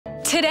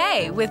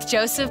Today with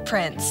Joseph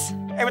Prince.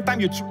 Every time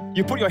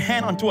you put your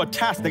hand onto a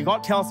task that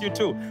God tells you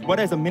to,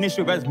 whether it's a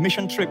ministry, whether it's a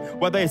mission trip,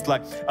 whether it's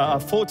like a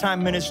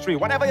full-time ministry,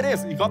 whatever it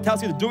is, God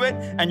tells you to do it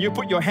and you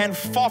put your hand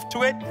forth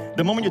to it,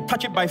 the moment you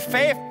touch it by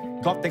faith,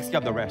 God takes care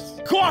of the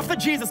rest. Go after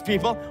Jesus,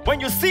 people. When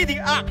you see the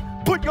ark,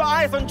 put your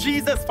eyes on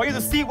Jesus for you to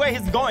see where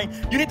He's going.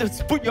 You need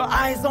to put your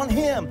eyes on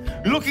Him,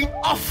 looking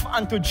off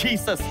unto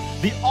Jesus,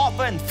 the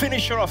author and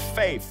finisher of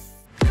faith.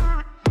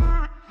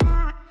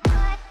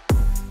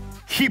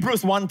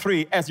 Hebrews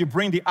 1:3, as you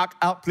bring the ark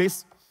out,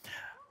 please.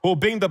 Who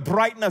being the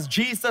brightness,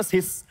 Jesus,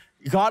 His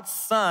God's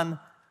Son,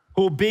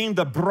 who being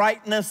the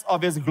brightness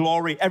of His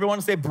glory. Everyone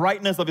say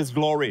brightness of His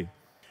glory.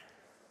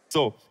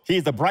 So He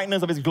is the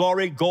brightness of His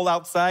glory, gold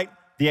outside,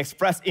 the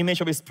express image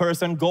of His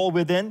person, gold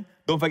within.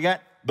 Don't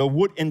forget the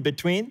wood in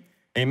between.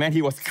 Amen.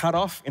 He was cut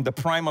off in the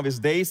prime of His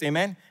days.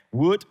 Amen.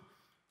 Wood,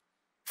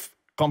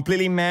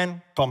 completely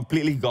man,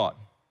 completely God.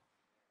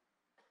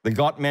 The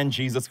God-man,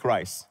 Jesus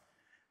Christ.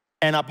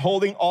 And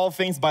upholding all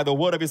things by the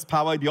word of His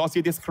power. Do you all see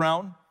this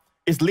crown?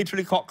 It's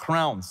literally called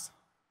crowns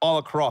all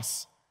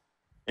across.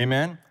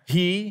 Amen.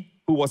 He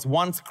who was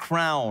once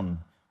crowned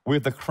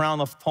with the crown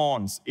of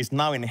thorns is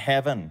now in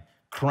heaven,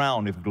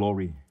 crowned with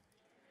glory.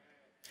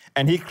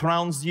 And He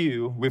crowns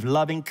you with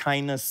loving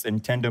kindness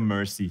and tender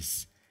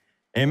mercies.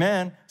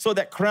 Amen. So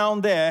that crown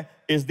there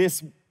is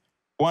this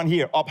one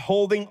here,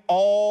 upholding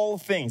all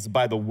things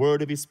by the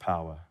word of His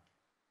power.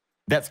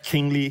 That's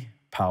kingly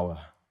power.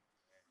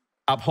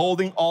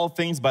 Upholding all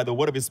things by the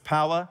word of His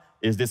power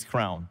is this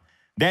crown.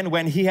 Then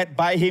when He had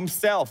by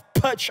Himself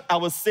purged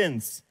our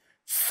sins,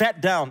 sat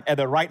down at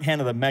the right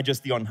hand of the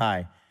Majesty on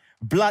high.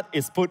 Blood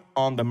is put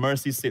on the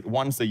mercy seat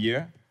once a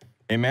year.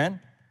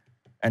 Amen.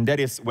 And that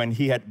is when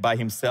He had by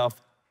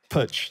Himself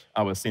purged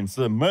our sins.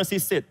 So the mercy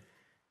seat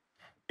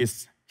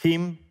is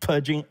Him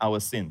purging our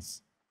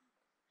sins,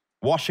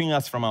 washing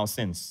us from our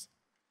sins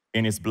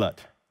in His blood.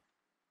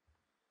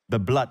 The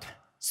blood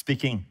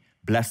speaking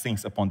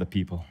blessings upon the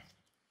people.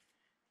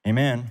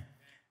 Amen.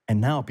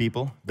 And now,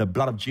 people, the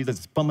blood of Jesus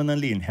is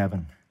permanently in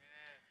heaven.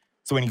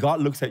 So when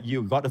God looks at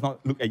you, God does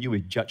not look at you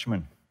with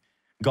judgment.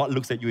 God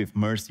looks at you with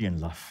mercy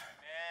and love.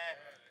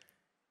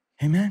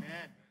 Amen.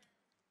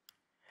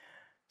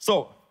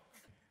 So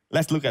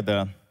let's look at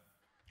the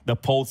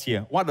poles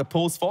here. What are the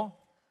poles for?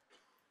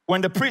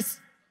 When the priests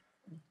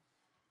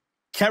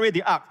carry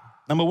the ark,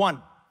 number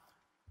one,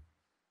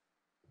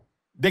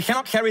 they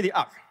cannot carry the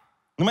ark.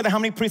 No matter how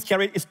many priests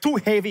carry it, it's too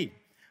heavy.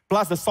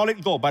 Plus the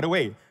solid gold, by the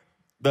way.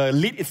 The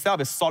lid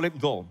itself is solid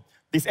gold.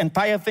 This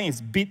entire thing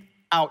is beat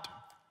out.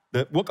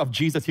 The work of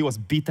Jesus, He was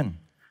beaten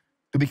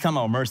to become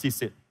our mercy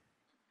seat.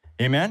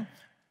 Amen?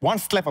 One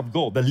slab of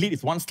gold. The lid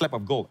is one slab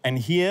of gold. And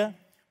here,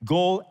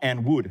 gold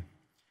and wood.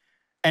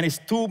 And it's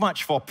too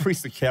much for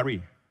priests to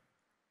carry.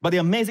 But the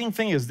amazing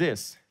thing is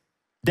this.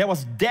 There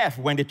was death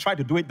when they tried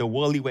to do it the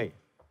worldly way,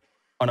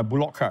 on a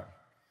bullock cart.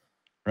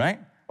 Right?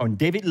 When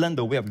David learned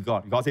the way of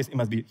God, God says it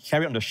must be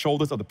carried on the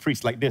shoulders of the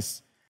priest like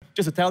this.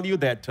 Just to tell you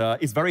that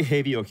it's very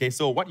heavy, okay?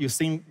 So what you're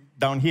seeing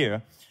down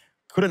here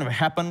couldn't have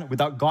happened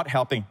without God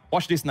helping.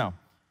 Watch this now.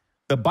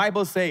 The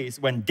Bible says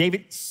when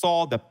David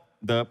saw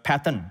the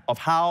pattern of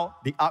how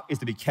the ark is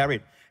to be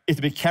carried, it's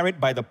to be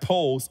carried by the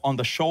poles on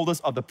the shoulders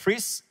of the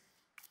priests,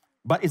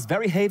 but it's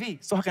very heavy.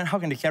 So how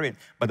can they carry it?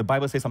 But the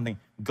Bible says something.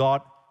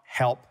 God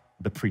helped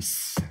the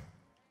priests.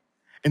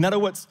 In other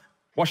words,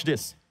 watch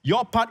this.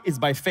 Your part is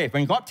by faith.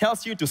 When God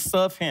tells you to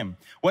serve Him,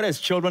 whether it's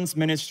children's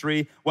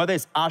ministry, whether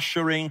it's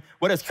ushering,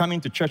 whether it's coming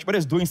to church, whether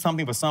it's doing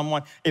something for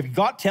someone, if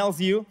God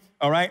tells you,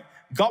 all right,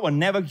 God will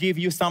never give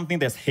you something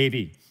that's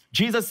heavy.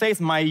 Jesus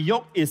says, my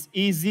yoke is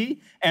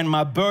easy and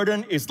my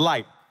burden is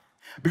light.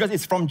 Because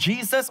it's from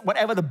Jesus,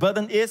 whatever the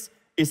burden is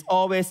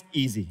always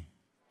easy.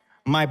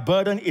 My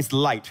burden is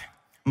light.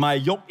 My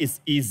yoke is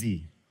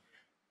easy.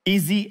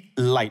 Easy,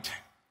 light.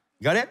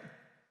 Got it?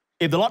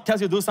 If the Lord tells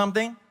you to do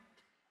something,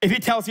 if He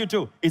tells you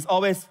to, it's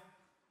always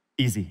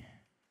easy.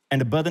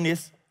 And the burden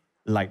is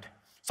light.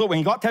 So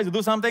when God tells you to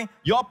do something,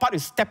 your part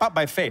is step up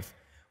by faith.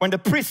 When the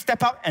priest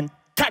step up and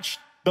touch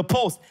the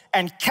post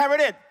and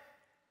carried it,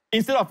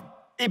 instead of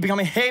it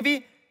becoming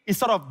heavy, it's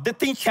sort of the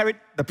thing carried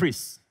the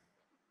priest.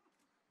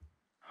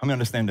 How many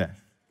understand that?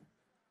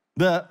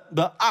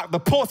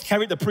 The post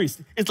carried the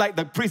priest. It's like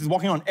the priest is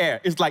walking on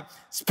air. It's like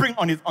spring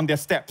on their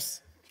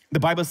steps. The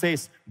Bible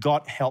says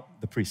God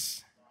helped the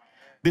priest.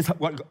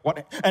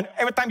 And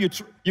every time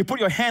you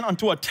put your hand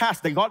onto a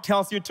task that God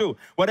tells you to,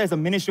 whether it's a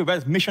ministry, whether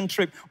it's a mission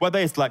trip, whether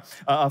it's like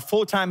a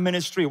full-time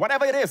ministry,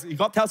 whatever it is,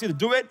 God tells you to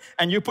do it,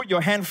 and you put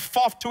your hand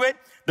forth to it,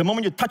 the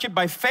moment you touch it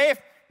by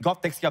faith, God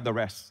takes care of the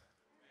rest.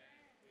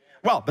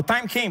 Well, the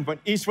time came when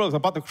Israel was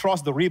about to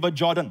cross the river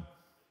Jordan,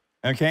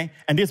 okay?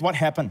 And this is what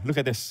happened. Look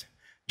at this.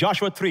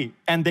 Joshua 3,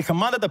 and they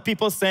commanded the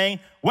people saying,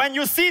 when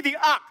you see the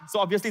ark, so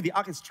obviously the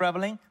ark is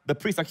traveling, the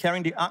priests are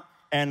carrying the ark,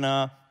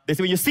 and they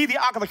say, when you see the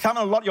ark of the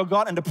covenant of the Lord your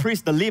God and the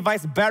priests, the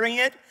Levites bearing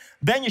it,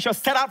 then you shall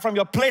set out from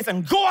your place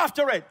and go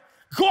after it.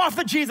 Go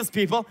after Jesus,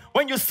 people.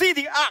 When you see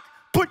the ark,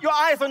 put put your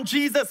eyes on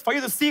Jesus. For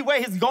you to see where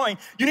He's going,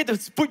 you need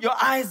to put your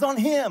eyes on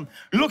Him,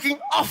 looking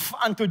off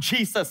unto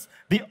Jesus,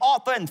 the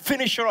author and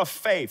finisher of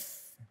faith.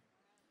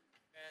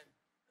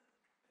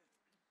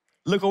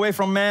 Look away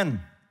from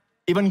men,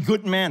 even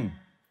good men.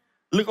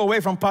 Look away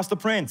from Pastor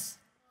Prince.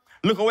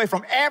 Look away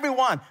from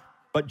everyone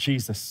but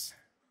Jesus.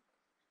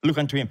 Look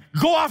unto Him.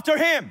 Go after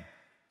Him.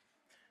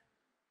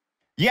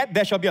 Yet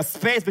there shall be a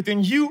space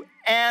between you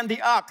and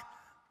the ark,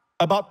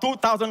 about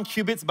 2,000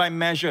 cubits by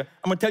measure.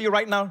 I'm going to tell you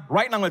right now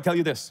I'm going to tell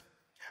you this.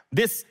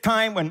 This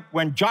time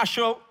when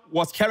Joshua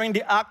was carrying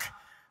the ark,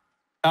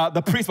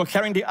 the priests were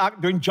carrying the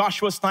ark during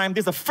Joshua's time.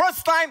 This is the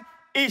first time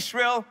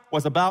Israel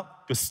was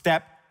about to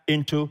step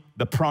into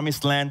the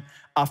promised land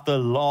after a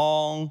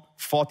long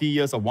 40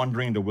 years of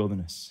wandering in the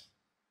wilderness.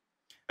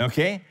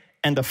 Okay?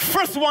 And the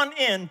first one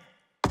in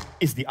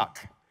is the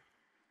ark.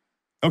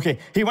 Okay,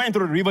 he went into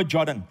the river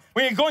Jordan.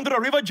 When you go into the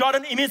river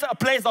Jordan, it means a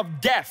place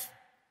of death.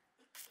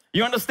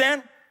 You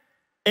understand?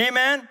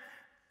 Amen.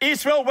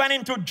 Israel went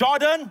into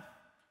Jordan,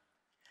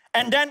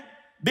 and then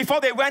before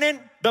they went in,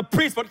 the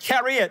priest would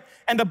carry it.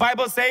 And the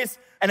Bible says,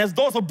 and as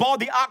those who bore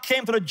the ark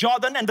came to the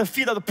Jordan, and the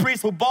feet of the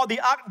priest who bore the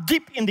ark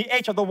dipped in the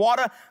edge of the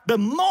water, the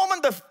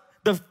moment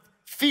the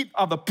feet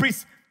of the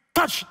priest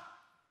touched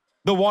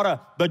the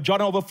water, the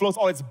Jordan overflows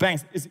all its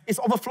banks. It's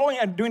overflowing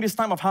during this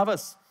time of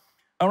harvest.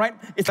 All right?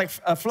 It's like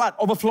a flood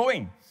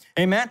overflowing.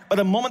 Amen? But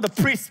the moment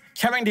the priests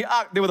carrying the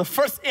ark, they were the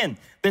first in.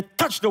 They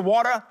touched the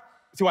water.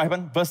 See what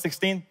happened? Verse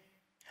 16.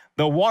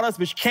 The waters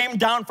which came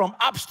down from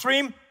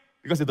upstream,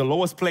 because it's the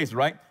lowest place,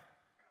 right?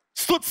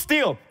 Stood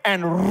still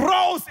and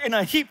rose in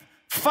a heap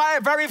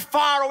very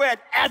far away at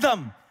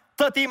Adam,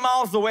 30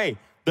 miles away,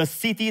 the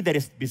city that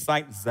is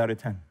beside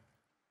Zaretan.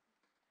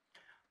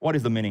 What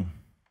is the meaning?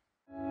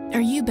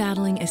 Are you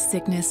battling a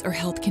sickness or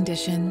health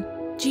condition?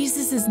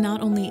 Jesus is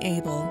not only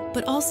able,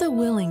 but also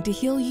willing to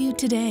heal you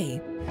today.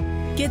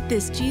 Get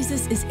this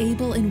Jesus is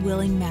able and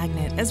willing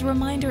magnet as a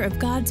reminder of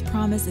God's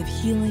promise of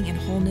healing and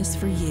wholeness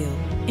for you,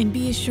 and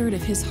be assured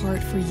of His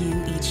heart for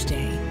you each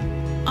day.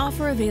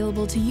 Offer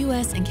available to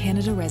U.S. and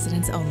Canada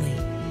residents only.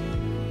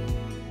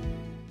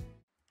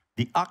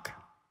 The ark,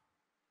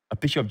 a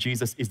picture of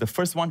Jesus, is the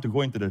first one to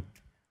go into the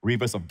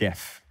rivers of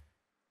death.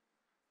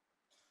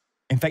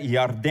 In fact,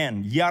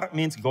 Yarden, Yar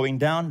means going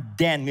down,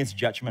 Dan means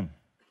judgment.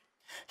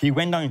 He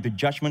went down into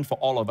judgment for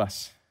all of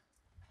us.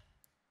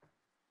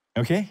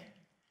 Okay?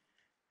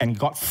 And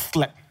God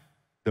slapped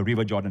the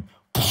river Jordan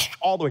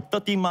all the way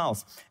 30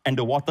 miles, and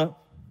the water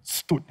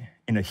stood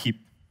in a heap.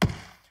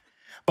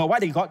 But why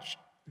did God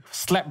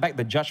slap back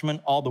the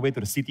judgment all the way to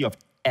the city of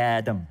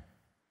Adam?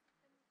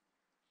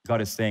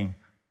 God is saying,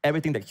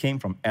 everything that came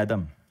from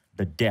Adam,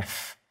 the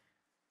death,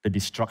 the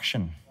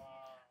destruction,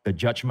 the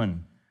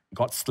judgment,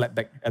 God slapped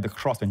back at the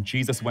cross when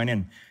Jesus went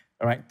in.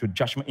 All right, to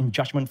judgment, in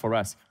judgment for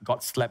us,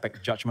 God slapped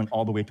back judgment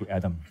all the way to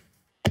Adam.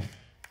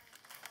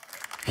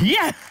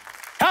 Yeah!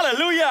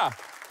 Hallelujah!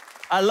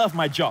 I love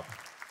my job.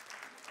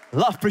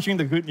 Love preaching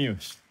the good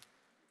news.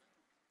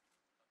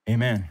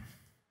 Amen.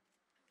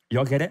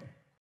 Y'all get it?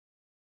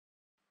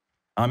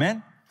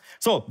 Amen?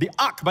 So the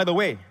ark, by the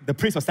way, the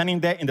priest was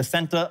standing there in the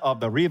center of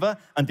the river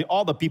until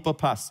all the people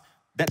passed.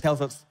 That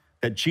tells us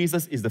that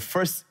Jesus is the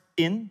first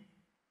in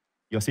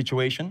your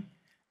situation,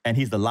 and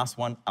He's the last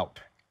one out.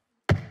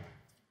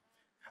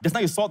 Just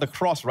now you saw the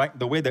cross, right?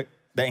 The way the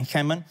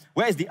encampment.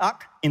 Where is the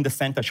ark? In the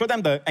center. Show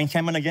them the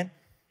encampment again.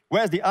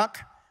 Where is the ark?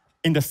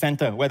 In the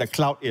center, where the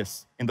cloud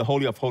is, in the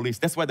Holy of Holies.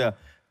 That's where the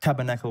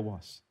tabernacle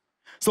was.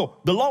 So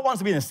the Lord wants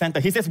to be in the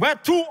center. He says, where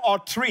 2 or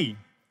 3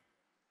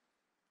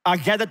 are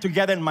gathered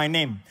together in my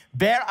name,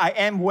 there I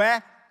am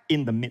where?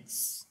 In the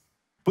midst.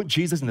 Put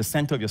Jesus in the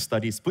center of your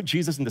studies. Put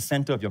Jesus in the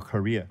center of your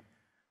career.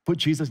 Put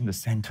Jesus in the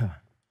center,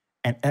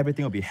 and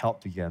everything will be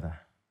held together.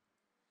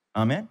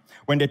 Amen?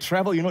 When they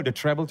travel, you know, they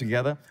travel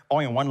together, all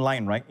in one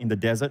line, right? In the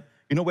desert.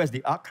 You know where's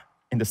the ark?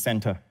 In the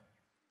center.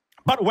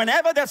 But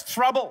whenever there's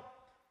trouble,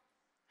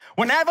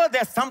 whenever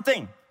there's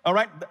something, all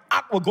right, the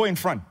ark will go in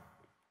front.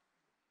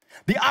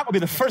 The ark will be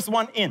the first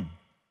one in.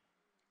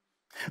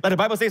 Like the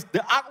Bible says,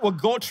 the ark will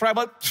go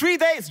travel 3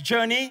 days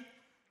journey,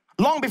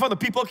 long before the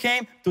people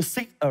came, to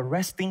seek a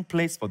resting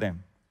place for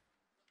them.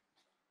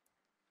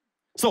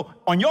 So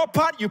on your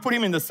part, you put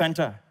Him in the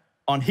center.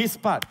 On His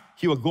part,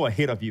 He will go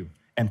ahead of you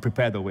and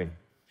prepare the way.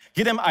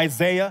 Give them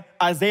Isaiah.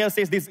 Isaiah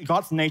says this is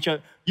God's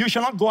nature. You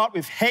shall not go out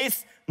with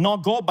haste, nor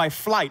go by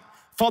flight.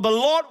 For the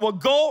Lord will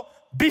go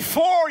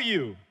before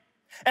you,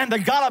 and the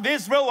God of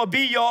Israel will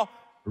be your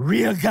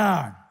rear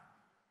guard.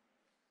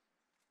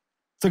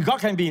 So God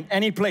can be in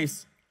any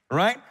place,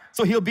 right?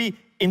 So He'll be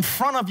in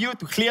front of you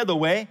to clear the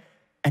way,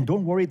 and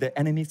don't worry, the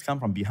enemies come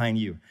from behind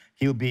you.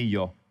 He'll be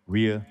your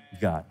rear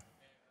guard.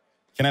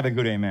 Can I have a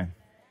good amen?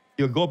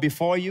 He'll go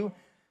before you.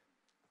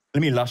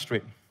 Let me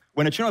illustrate.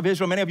 When the children of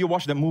Israel, many of you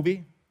watched the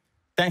movie,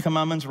 10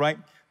 Commandments, right?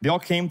 They all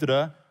came to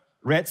the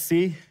Red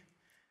Sea,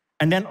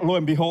 and then lo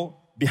and behold,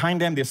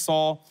 behind them they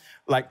saw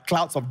like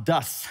clouds of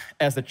dust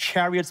as the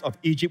chariots of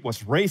Egypt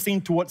was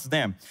racing towards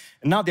them.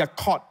 And now they are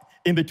caught.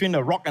 in between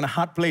the rock and a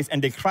hard place,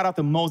 and they cried out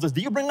to Moses,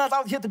 "Did you bring us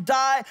out here to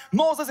die?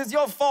 Moses, it's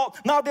your fault.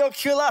 Now they'll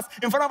kill us.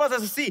 In front of us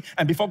is the sea."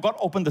 And before God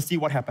opened the sea,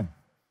 what happened?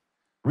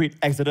 Read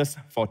Exodus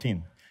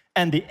 14.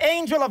 And the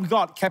angel of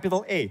God,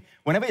 capital A,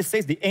 whenever it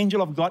says the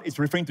angel of God, it's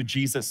referring to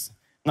Jesus.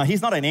 Now,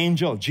 he's not an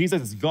angel.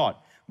 Jesus is God.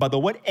 But the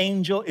word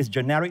angel is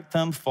generic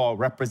term for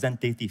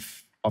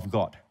representative of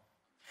God.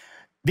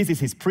 This is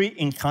his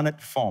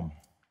pre-incarnate form.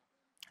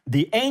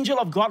 The angel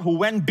of God who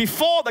went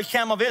before the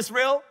camp of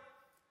Israel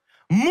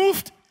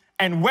moved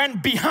and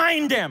went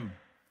behind them.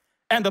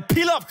 And the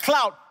pillar of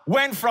cloud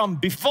went from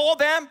before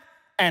them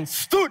and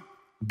stood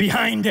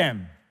behind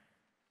them.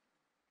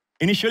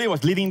 Initially, it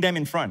was leading them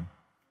in front.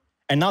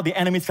 And now the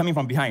enemy is coming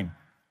from behind.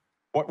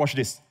 Watch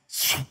this.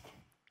 He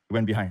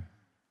went behind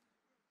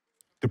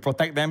to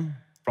protect them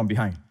from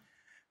behind.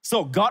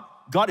 So God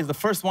is the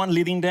first one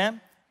leading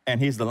them, and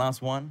he's the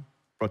last one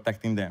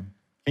protecting them.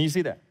 Can you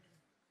see that?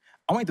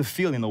 I want you to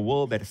feel in a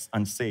world that is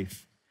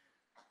unsafe,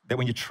 that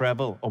when you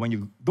travel, or when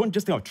you don't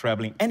just think of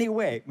traveling,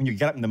 anywhere, when you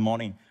get up in the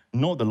morning,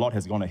 know the Lord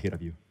has gone ahead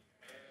of you.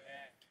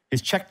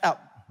 He's checked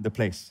out the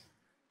place.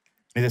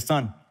 He says,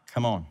 "Son,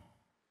 come on."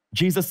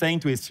 Jesus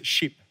saying to his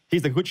sheep,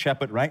 he's the good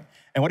shepherd, right?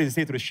 And what does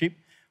he say to the sheep?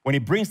 When he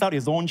brings out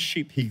his own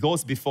sheep, he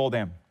goes before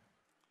them.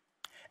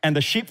 And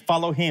the sheep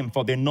follow him,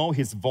 for they know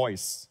his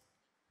voice.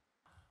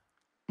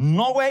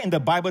 Nowhere in the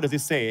Bible does it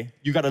say,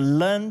 you got to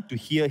learn to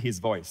hear his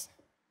voice.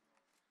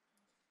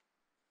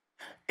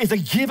 It's a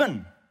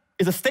given.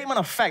 It's a statement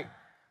of fact.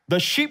 The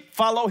sheep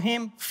follow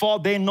him, for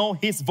they know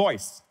his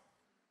voice.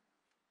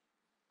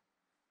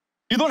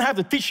 You don't have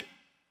to teach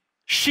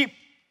sheep.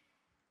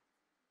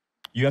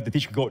 You have to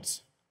teach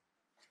goats.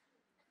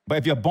 But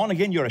if you're born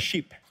again, you're a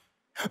sheep.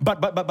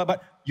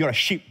 But you're a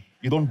sheep.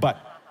 You don't but.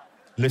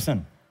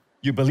 Listen,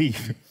 you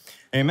believe.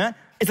 Amen?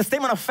 It's a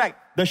statement of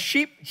fact. The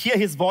sheep hear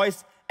his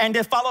voice and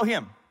they follow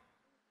him.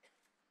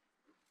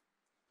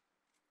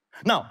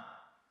 Now,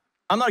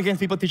 I'm not against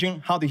people teaching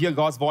how to hear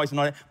God's voice and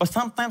all that, but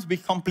sometimes we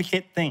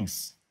complicate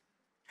things.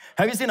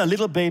 Have you seen a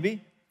little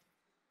baby?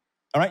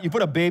 All right, you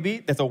put a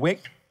baby that's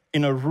awake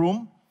in a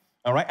room,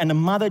 all right, and the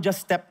mother just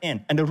stepped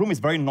in, and the room is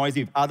very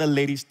noisy with other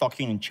ladies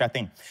talking and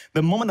chatting.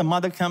 The moment the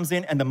mother comes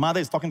in and the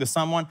mother is talking to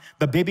someone,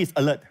 the baby is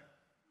alert.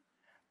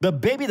 The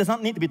baby does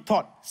not need to be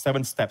taught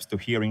 7 steps to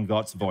hearing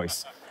God's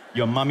voice,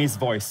 your mommy's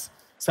voice,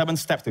 7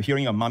 steps to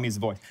hearing your mommy's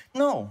voice.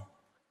 No.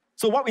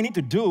 So what we need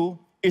to do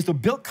is to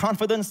build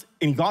confidence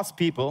in God's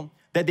people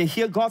that they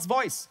hear God's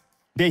voice.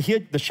 They hear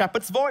the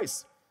shepherd's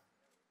voice.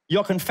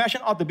 Your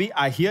confession ought to be,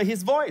 I hear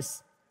his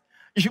voice.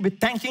 You should be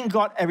thanking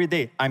God every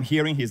day, I'm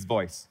hearing his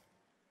voice.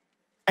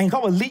 And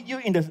God will lead you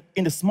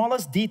in the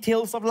smallest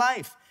details of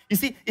life. You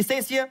see, it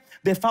says here,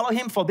 they follow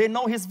him for they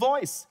know his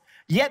voice.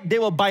 Yet they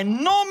will by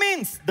no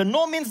means, the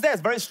no means there is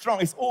very strong,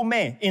 it's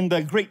ume in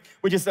the Greek,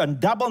 which is a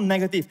double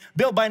negative.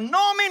 They'll by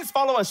no means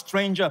follow a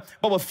stranger,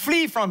 but will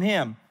flee from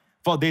him,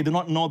 for they do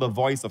not know the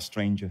voice of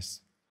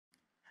strangers.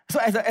 So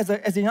as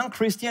a young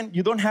Christian,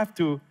 you don't have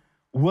to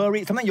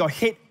worry. Sometimes your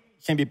head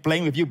can be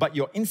playing with you, but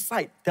your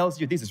insight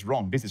tells you this is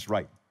wrong, this is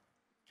right.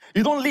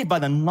 You don't live by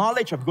the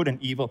knowledge of good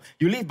and evil.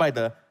 You live by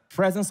the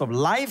presence of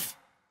life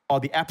or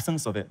the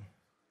absence of it.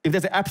 If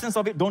there's an absence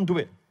of it, don't do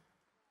it.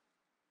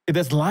 If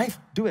there's life,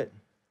 do it.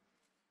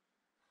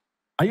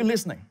 Are you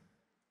listening?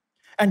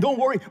 And don't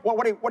worry,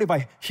 what if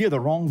I hear the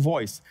wrong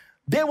voice?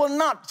 They will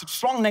not,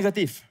 strong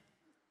negative.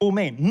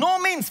 Ume, no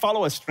means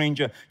follow a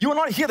stranger. You will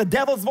not hear the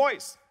devil's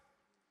voice.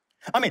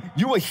 I mean,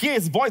 you will hear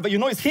his voice, but you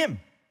know it's him.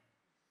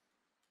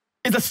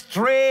 It's a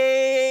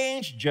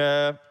strange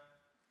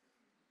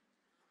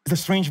It's a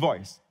strange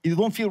voice. You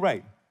don't feel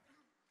right.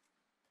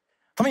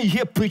 Some of you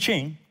hear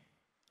preaching.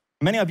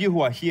 Many of you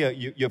who are here,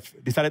 you've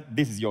decided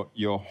this is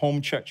your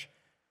home church.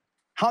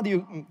 How do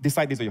you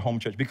decide this is your home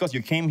church? Because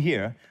you came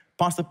here,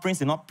 Pastor Prince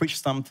did not preach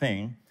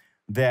something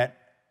that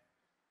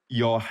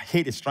your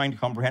head is trying to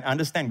comprehend. I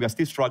understand we are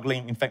still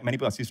struggling. In fact, many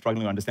people are still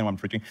struggling to understand what I'm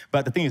preaching.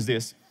 But the thing is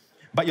this,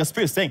 but your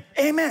spirit is saying,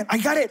 amen, I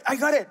got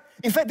it.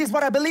 In fact, this is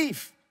what I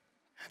believe.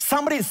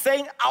 Somebody is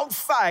saying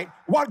outside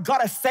what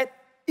God has said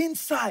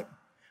inside.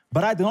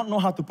 But I do not know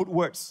how to put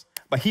words.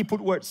 But he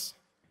put words.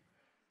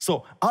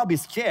 So I'll be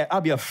scared,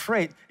 I'll be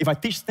afraid if I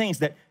teach things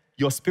that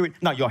your spirit,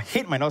 now your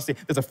head might not say,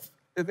 that's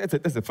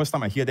the first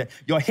time I hear that.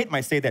 Your head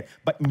might say that,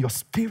 but in your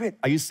spirit,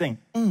 are you saying,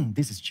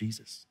 this is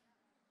Jesus?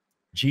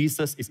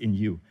 Jesus is in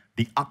you,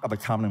 the ark of the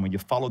covenant. When you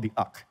follow the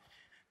ark,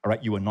 all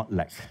right, you will not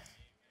lack.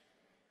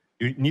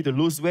 You need to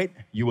lose weight,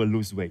 you will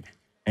lose weight.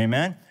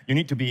 Amen? You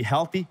need to be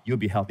healthy, you'll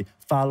be healthy.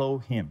 Follow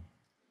him.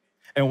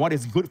 And what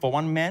is good for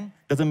one man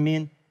doesn't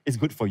mean it's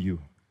good for you.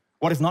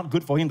 What is not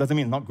good for him doesn't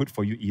mean it's not good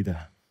for you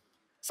either.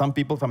 Some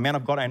people, some men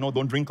of God I know,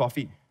 don't drink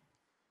coffee.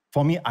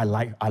 For me, I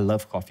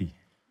love coffee.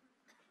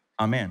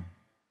 Amen.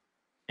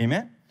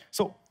 Amen?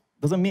 So,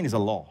 doesn't mean it's a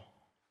law.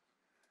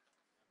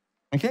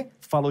 Okay?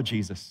 Follow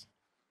Jesus.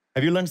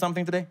 Have you learned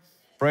something today?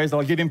 Praise the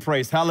Lord. Give him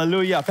praise.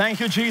 Hallelujah. Thank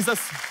you,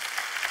 Jesus.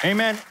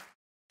 Amen.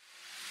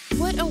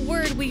 What a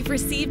word we've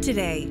received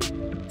today.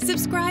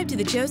 Subscribe to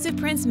the Joseph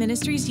Prince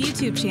Ministries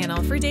YouTube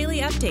channel for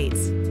daily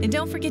updates. And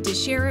don't forget to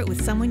share it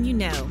with someone you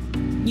know.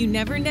 You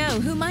never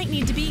know who might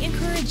need to be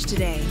encouraged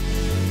today.